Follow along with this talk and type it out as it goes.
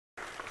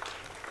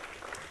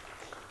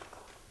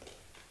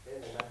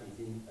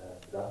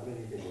Good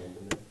afternoon, ladies and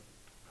gentlemen.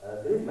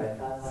 Today is my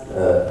task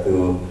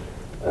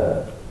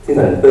since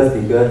I'm the first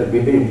speaker, to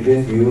briefly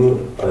introduce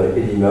you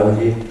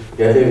epidemiology,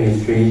 general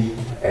history,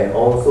 and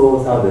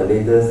also some of the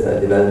latest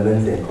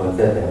developments and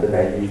concepts of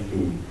hepatitis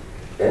B.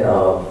 Then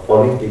our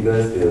following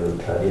speakers will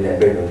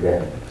elaborate on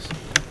that.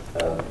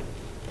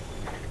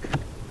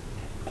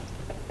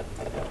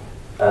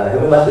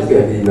 Having much to speak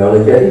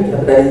epidemiology, I think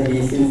hepatitis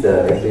B, since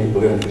the vaccination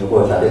program in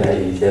Singapore started in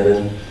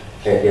 1987,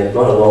 they have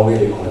gone a long way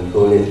to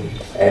control it.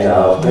 And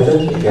our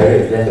present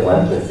carrier is less than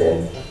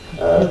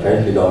 1%.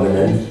 Carrier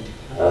predominant,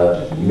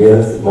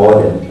 males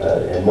more than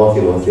and more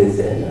cirrhosis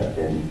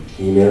than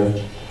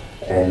females.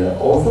 And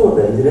also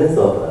the incidence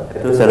of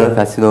hepatocellular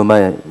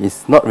carcinoma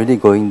is not really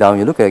going down.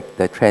 You look at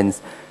the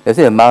trends, there's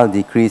a mild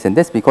decrease, and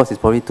that's because it's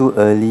probably too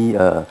early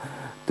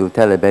to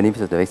tell the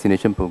benefits of the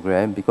vaccination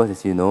program, because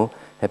as you know,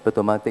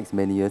 hepatoma takes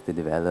many years to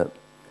develop.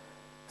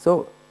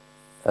 So,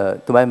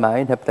 to my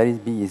mind,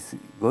 hepatitis B is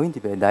going to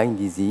be a dying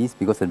disease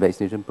because of the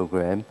vaccination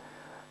program.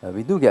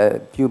 We do get a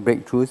few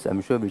breakthroughs.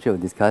 I'm sure Richard will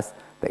discuss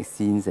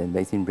vaccines and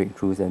vaccine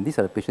breakthroughs, and these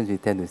are the patients we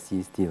tend to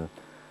see still.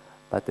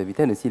 But we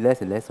tend to see less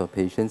and less of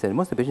patients, and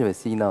most of the patients we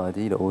see now are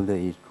the older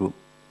age group.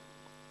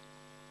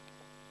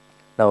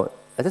 Now,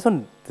 I just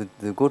want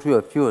to go through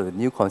a few of the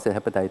new concepts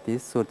of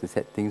hepatitis, so to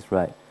set things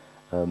right.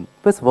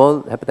 First of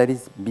all,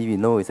 hepatitis B we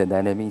know is a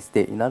dynamic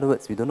state. In other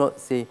words, we do not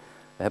say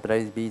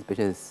hepatitis B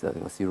patient is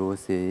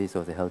cirrhosis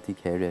or is a healthy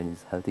carrier and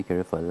is a healthy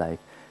carrier for life.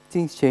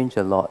 Things change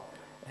a lot,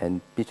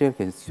 and patient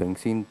can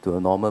swing to a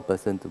normal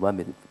person to one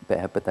with bad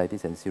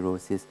hepatitis and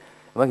cirrhosis.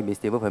 One can be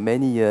stable for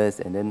many years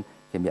and then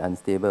can be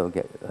unstable or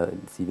get a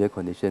severe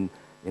condition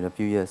in a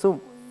few years. So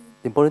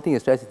the important thing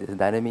is stress is a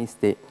dynamic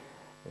state.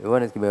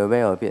 One has to be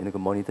aware of it and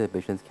monitor the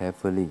patients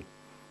carefully.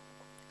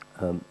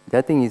 The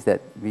other thing is that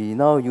we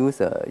now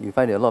use, you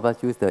find that a lot of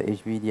us use the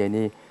HBV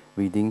DNA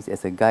readings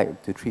as a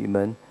guide to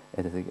treatment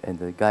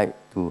and a guide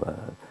to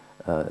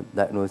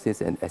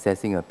diagnosis and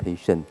assessing a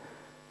patient.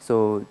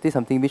 So this is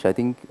something which I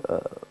think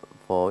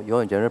for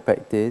your general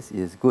practice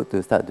is good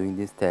to start doing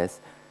this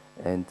test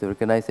and to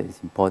recognize that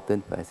it's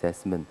important for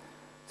assessment.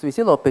 So we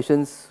see a lot of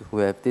patients who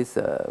have this,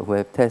 who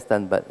have tests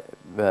done, but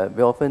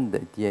very often the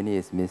DNA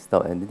is missed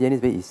out, and the DNA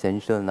is very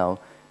essential now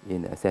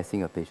in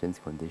assessing a patient's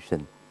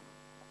condition.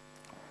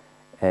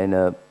 And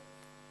the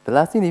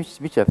last thing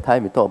which I have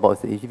time to talk about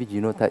is the HBV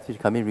genotypes, which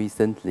come in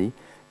recently.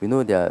 We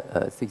know there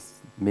are 6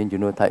 main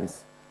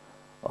genotypes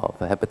of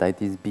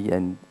hepatitis B,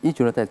 and each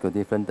genotype got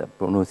different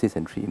prognosis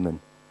and treatment.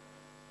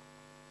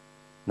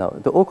 Now,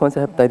 the old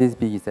concept of hepatitis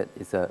B is that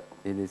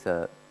it is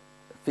a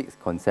fixed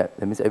concept.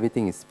 That means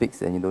everything is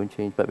fixed and you don't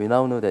change. But we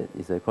now know that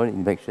it's a chronic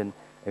infection.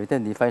 Every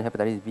time we define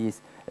hepatitis B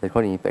as a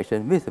chronic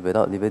infection with or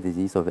without liver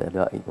disease or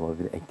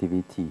with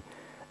activity.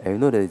 And we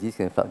know the disease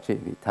can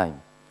fluctuate with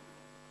time.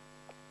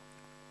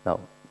 Now,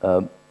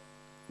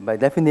 by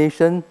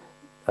definition,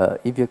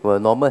 if you have a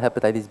normal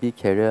hepatitis B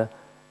carrier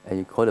and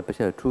you call the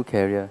patient a true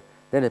carrier,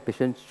 then the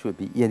patient should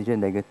be E antigen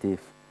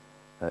negative,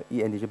 E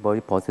antigen body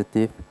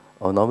positive,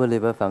 or normal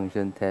liver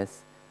function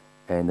test,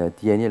 and a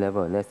DNA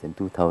level of less than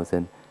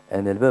 2,000,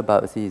 and the liver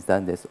biopsy is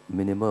done, there's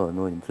minimal or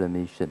no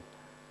inflammation.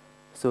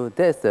 So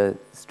that's the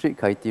strict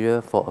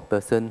criteria for a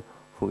person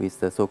who is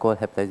the so-called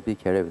hepatitis B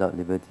carrier without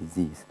liver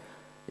disease.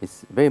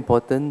 It's very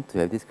important to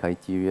have this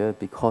criteria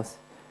because,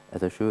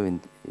 as I show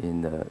in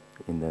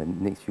the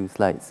next few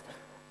slides,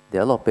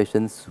 there are a lot of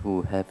patients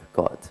who have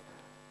got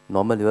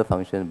normal liver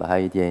function but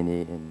high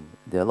DNA, and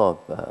there are a lot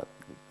of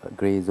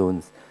gray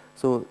zones.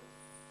 So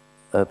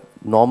a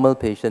normal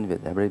patient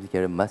with hepatitis B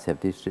carrier must have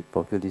this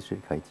fulfill this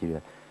strict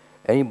criteria.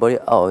 Anybody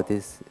out of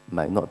this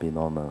might not be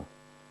normal.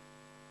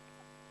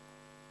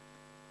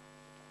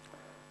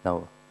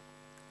 Now,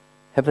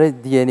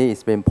 hepatitis DNA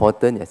is very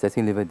important in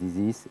assessing liver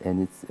disease,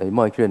 and it's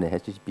more accurate than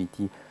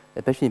HBT,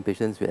 especially in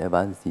patients with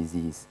advanced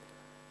disease.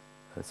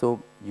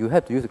 So you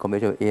have to use a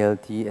combination of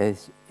ALT,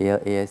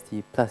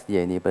 AST plus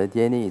DNA, but the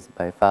DNA is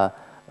by far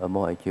a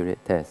more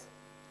accurate test.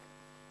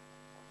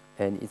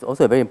 And it's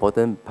also a very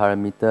important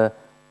parameter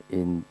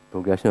in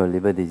progression of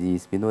liver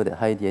disease. We know that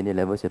high DNA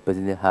levels are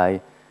persistently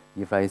high,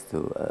 give rise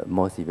to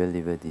more severe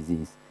liver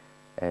disease.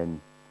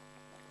 And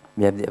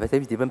we have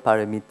different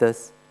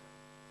parameters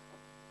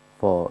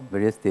for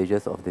various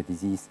stages of the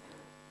disease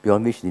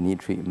beyond which they need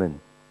treatment.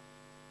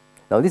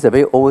 Now, this is a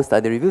very old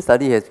study. The review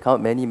study has come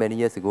out many, many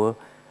years ago.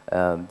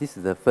 This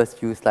is the first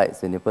few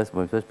slides when it was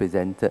first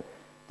presented.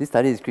 This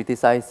study is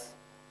criticized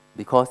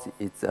because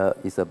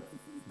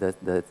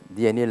the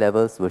DNA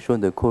levels were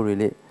shown to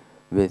correlate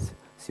with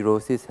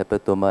cirrhosis,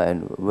 hepatoma,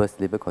 and worse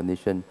liver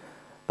condition.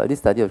 But this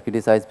study was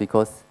criticized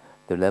because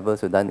the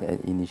levels were done at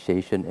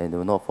initiation and they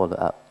were not followed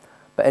up.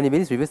 But anyway,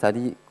 this review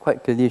study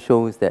quite clearly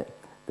shows that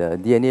the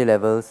DNA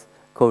levels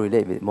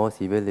correlate with more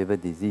severe liver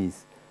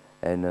disease.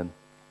 And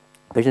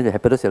patients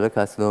with hepatocellular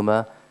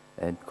carcinoma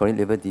and chronic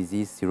liver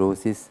disease,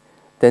 cirrhosis,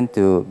 tend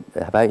to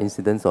have high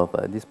incidence of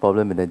this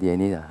problem with the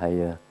DNA are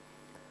higher,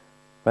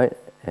 right?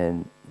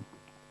 And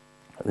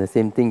the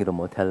same thing with the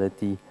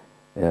mortality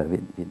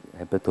with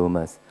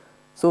hepatomas.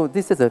 So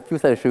this is a few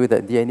slides to show you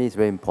that DNA is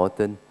very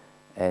important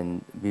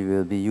and we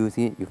will be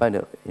using it. You find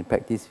that in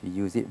practice we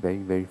use it very,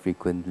 very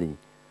frequently.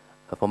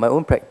 For my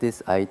own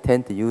practice, I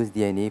tend to use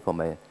DNA for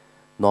my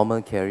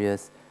normal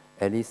carriers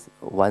at least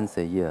once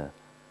a year.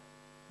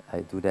 I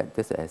do that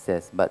just to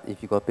assess. But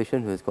if you've got a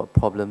patient who has got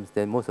problems,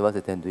 then most of us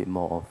tend to do it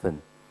more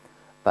often.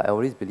 But I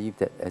always believe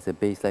that as a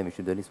baseline, we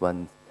should do at least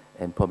once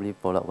and probably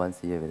follow up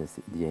once a year with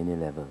the DNA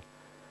level.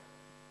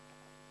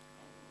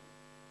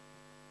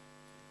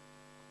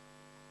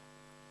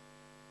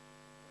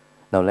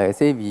 Now, like I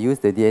say, we use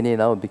the DNA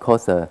now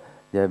because there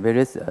are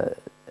various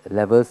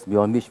levels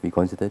beyond which we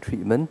consider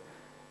treatment.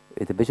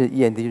 If the patient is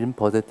E antigen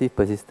positive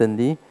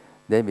persistently,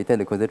 then we tend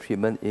to consider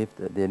treatment if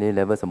the DNA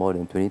levels are more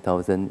than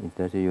 20,000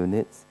 international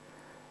units.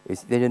 If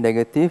it's antigen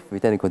negative, we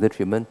tend to consider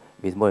treatment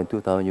if it's more than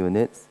 2,000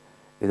 units.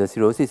 If the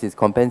cirrhosis is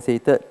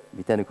compensated,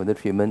 we tend to consider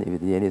treatment if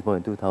the DNA is more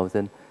than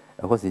 2,000.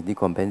 Of course, if it's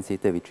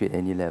decompensated, we treat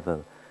any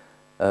level.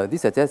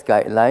 These are just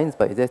guidelines,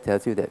 but it just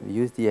tells you that we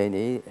use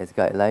DNA as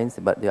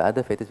guidelines, but there are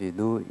other factors we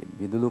do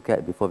look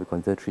at before we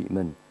consider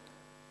treatment.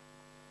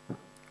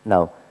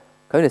 Now,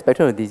 coming to the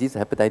spectrum of disease,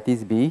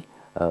 hepatitis B,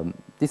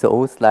 this is an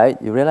old slide.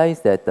 You realize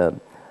that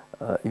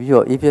if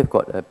you have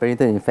got a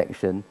perinatal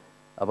infection,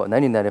 about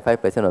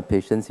 90-95% of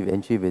patients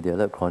eventually will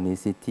develop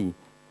chronicity.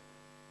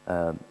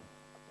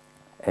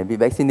 And with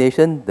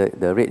vaccination,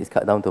 the rate is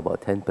cut down to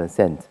about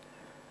 10%.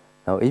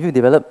 Now, if you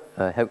develop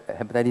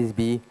hepatitis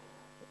B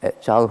at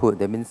childhood,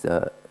 that means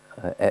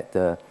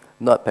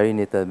not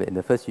perinatal, but in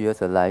the first few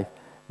years of life,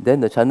 then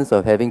the chances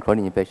of having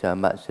chronic infection are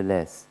much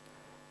less.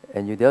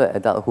 And you develop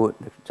adulthood,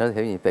 the chance of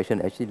having infection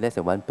is actually less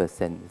than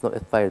 1%. It's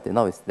not 5,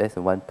 now it's less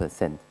than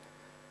 1%.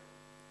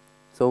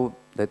 So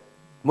the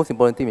most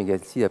important thing when you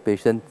see a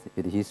patient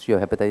with a history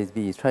of hepatitis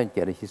B is try and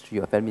get a history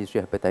or family history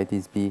of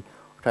hepatitis B,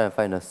 try and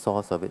find a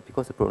source of it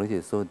because the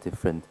prognosis is so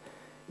different.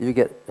 If you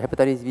get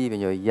hepatitis B when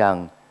you're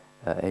young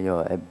and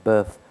you're at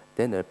birth,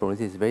 then the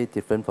prognosis is very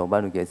different from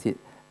one who gets it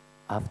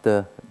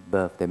after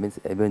birth. That means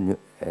even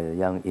at a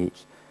young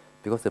age.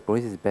 Because the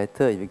prognosis is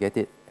better if you get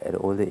it at an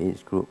older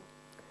age group.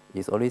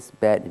 It's always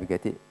bad if you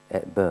get it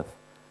at birth.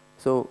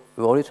 So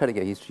we always try to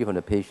get history from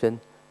the patient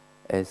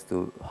as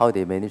to how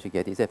they manage to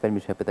get it. Is there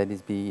family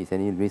hepatitis B? Is there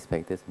any risk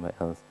factors somewhere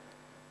else?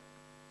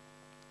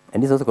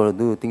 And this also got to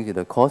do with things with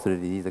the cause of the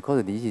disease. The cause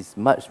of the disease is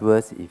much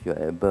worse if you're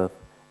at birth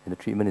and the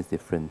treatment is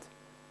different.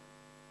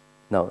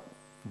 Now,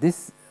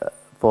 this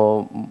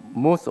for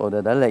most of the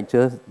other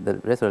lectures, the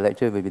rest of the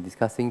lecture will be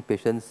discussing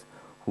patients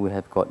who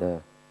have got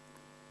a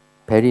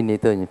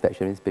perinatal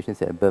infection, these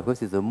patients at birth,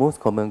 because it's the most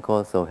common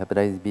cause of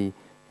hepatitis B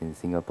in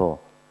Singapore.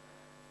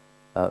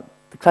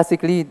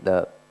 Classically,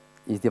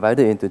 it's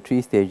divided into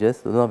 3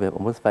 stages, so now we have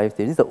almost 5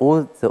 stages.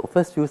 The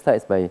first few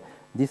slides by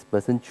this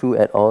person, Chu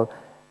et al.,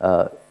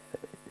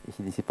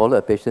 he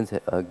followed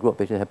a group of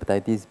patients with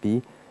hepatitis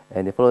B,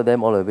 and they followed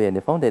them all the way, and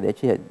they found that they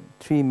actually had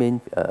three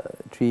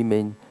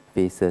main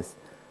phases.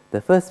 The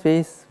first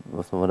phase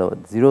was from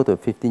about 0 to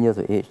 15 years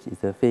of age.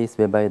 It's a phase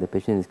whereby the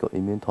patient has got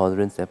immune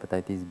tolerance to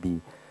hepatitis B.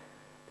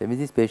 That means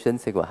these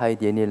patients have got high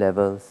DNA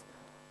levels,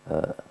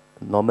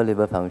 normal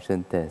liver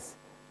function test,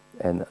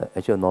 and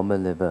actually a normal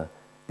liver.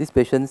 These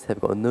patients have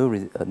got no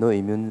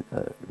immune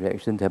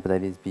reaction to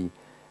hepatitis B,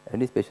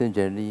 and these patients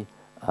generally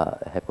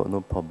have got no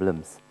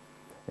problems,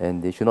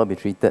 and they should not be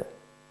treated.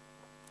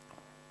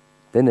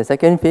 Then the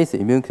second phase, the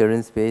immune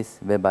clearance phase,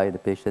 whereby the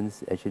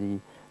patients actually,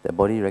 the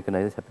body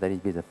recognizes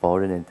hepatitis B as a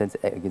foreign and tends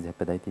to act against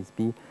hepatitis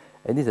B.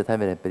 And this is the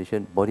time when the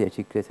patient body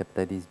actually clears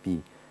hepatitis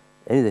B.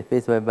 And it's a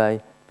phase whereby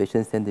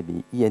patients tend to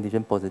be E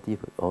antigen positive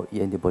or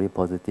E antibody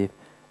positive,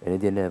 and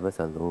the DNA levels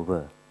are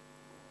lower.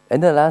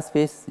 And the last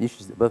phase,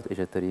 which is above the age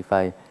of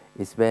 35,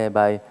 is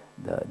whereby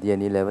the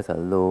DNA levels are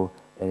low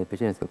and the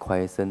patient has got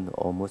quiescent,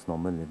 almost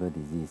normal liver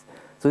disease.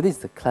 So this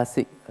is the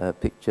classic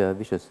picture,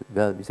 which has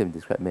been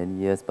described many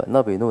years, but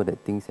now we know that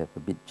things have a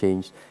bit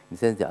changed. In the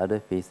sense, there are other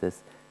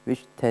phases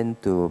which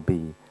tend to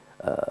be,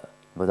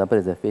 for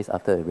example, there's a phase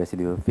after a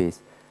residual phase,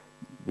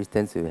 which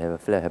tends to have a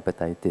flare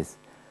hepatitis.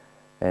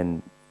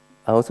 And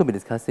I'll also be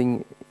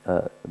discussing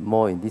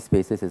more in these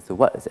phases as to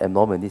what is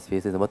abnormal in these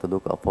phases and what to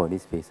look out for in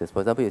these phases.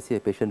 For example, you see a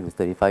patient who's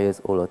 35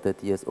 years old or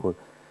 30 years old,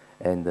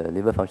 and the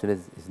liver function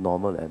is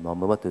normal and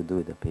abnormal, what to do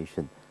with the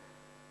patient.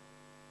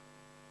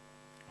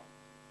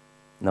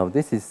 Now,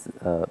 this is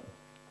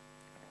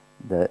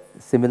the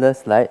similar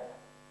slide,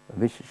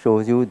 which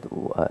shows you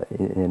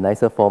in a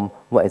nicer form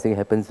what exactly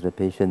happens to the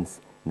patients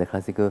in the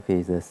classical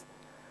phases.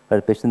 For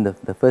the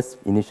patient, the first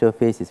initial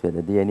phase is where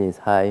the DNA is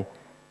high.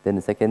 Then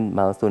the second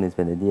milestone is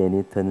when the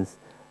DNA turns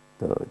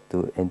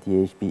to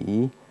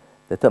anti-HBE.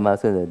 The third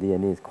milestone, the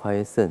DNA is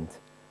quiescent,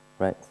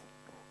 right?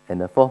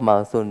 And the fourth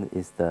milestone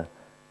is the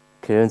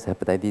clearance of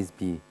hepatitis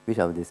B, which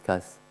I will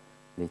discuss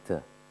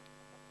later.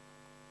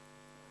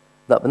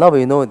 Now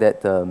we know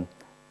that,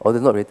 although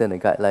it's not written in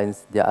the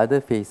guidelines, there are other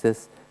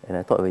phases, and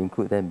I thought I would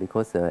include them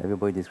because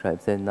everybody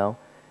describes them now.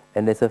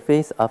 And there's a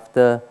phase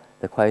after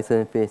the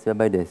quiescent phase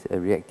whereby there's a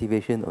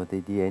reactivation of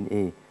the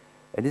DNA.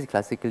 And this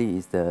classically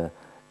is the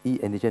E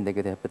antigen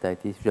negative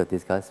hepatitis, which I'll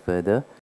discuss further.